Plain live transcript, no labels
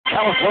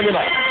California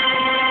night.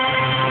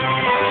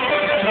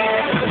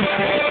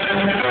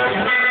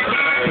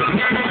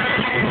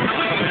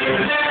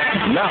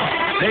 Now,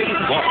 Dave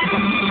Clark,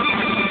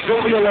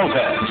 Sylvia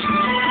Lopez,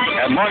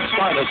 and Mark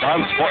Silas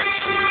on sports.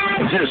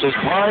 This is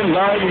Prime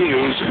 9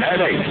 News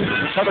at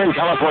 8, Southern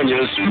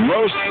California's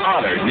most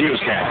honored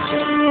newscast.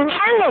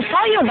 And we'll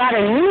tell you about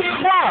a new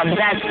club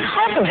that's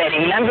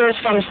cultivating members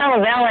from some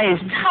of LA's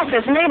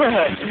toughest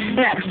neighborhoods.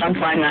 Next on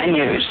Prime 9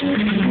 News.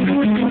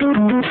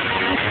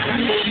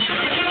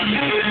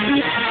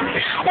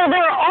 Well,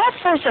 there are all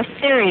sorts of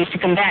theories to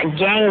combat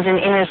gangs in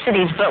inner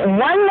cities, but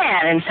one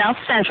man in South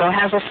Central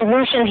has a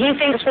solution he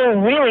thinks will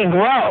really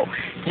grow.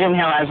 Jim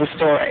Hill has a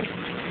story.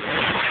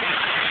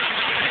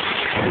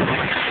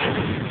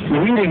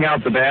 Weeding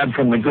out the bad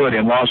from the good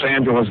in Los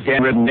Angeles'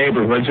 gang-ridden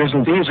neighborhoods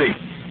isn't easy,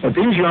 but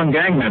these young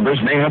gang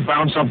members may have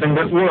found something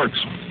that works.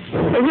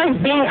 It's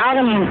like being out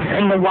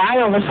in the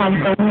wild or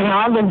something,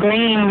 all the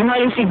green. You know,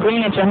 you see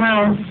green at your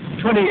house.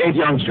 28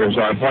 youngsters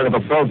are part of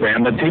a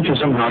program that teaches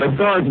them how to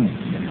garden,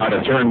 how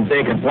to turn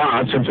vacant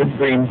lots into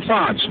green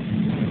plots.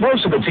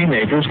 Most of the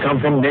teenagers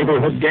come from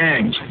neighborhood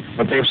gangs,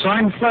 but they've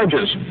signed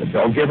pledges that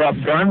they'll give up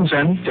guns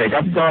and take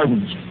up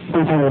gardens.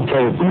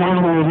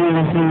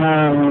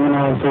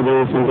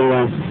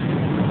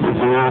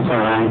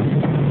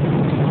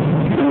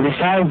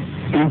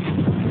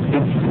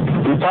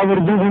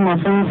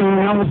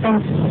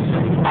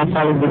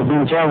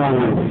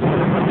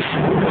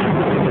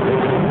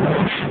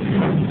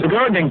 The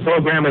gardening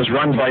program is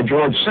run by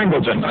George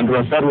Singleton under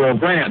a federal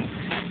grant.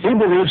 He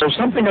believes there's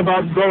something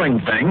about growing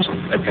things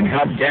that can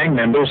help gang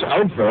members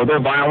outgrow their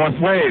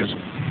violent ways.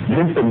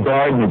 Just the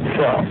garden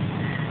itself,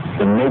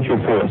 the nature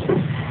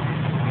forces,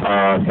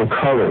 the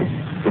colors,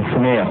 the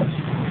smells,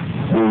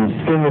 the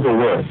feel of the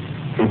work,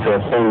 it's a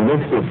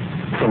holistic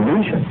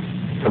solution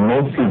to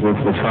most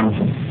people's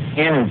dysfunction.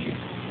 Energy.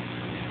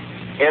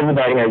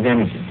 Everybody has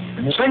energy.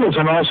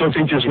 Singleton also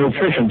teaches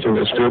nutrition to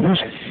his students.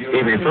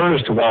 He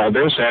refers to all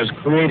this as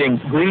creating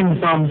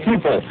green thumb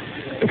people,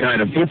 the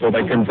kind of people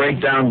that can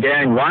break down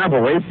gang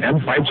rivalry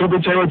and fights over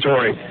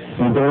territory.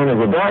 You go in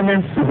as a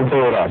gardener, you can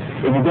throw it up.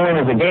 If you go in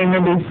as a gang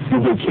member, you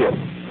get killed.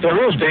 There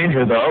is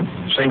danger, though.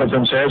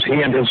 Singleton says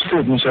he and his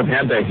students have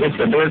had to hit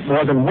the dirt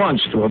more than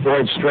once to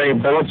avoid stray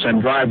bullets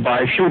and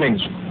drive-by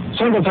shootings.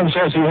 Singleton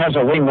says he has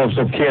a waiting list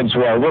of kids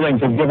who are willing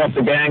to give up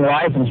the gang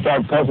life and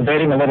start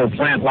cultivating a little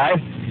plant life.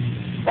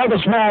 Like a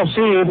small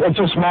seed, it's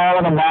a small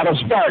and a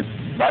modest start.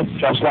 But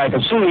just like a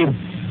seed,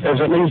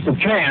 there's at least a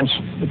chance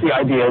that the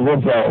idea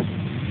will grow.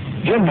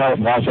 Jim Hill,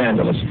 Los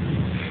Angeles.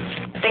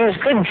 Things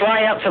could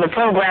dry up for the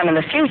program in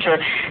the future.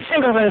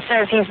 Singleton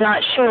says he's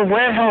not sure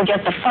where he'll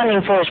get the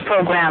funding for his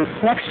program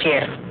next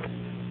year.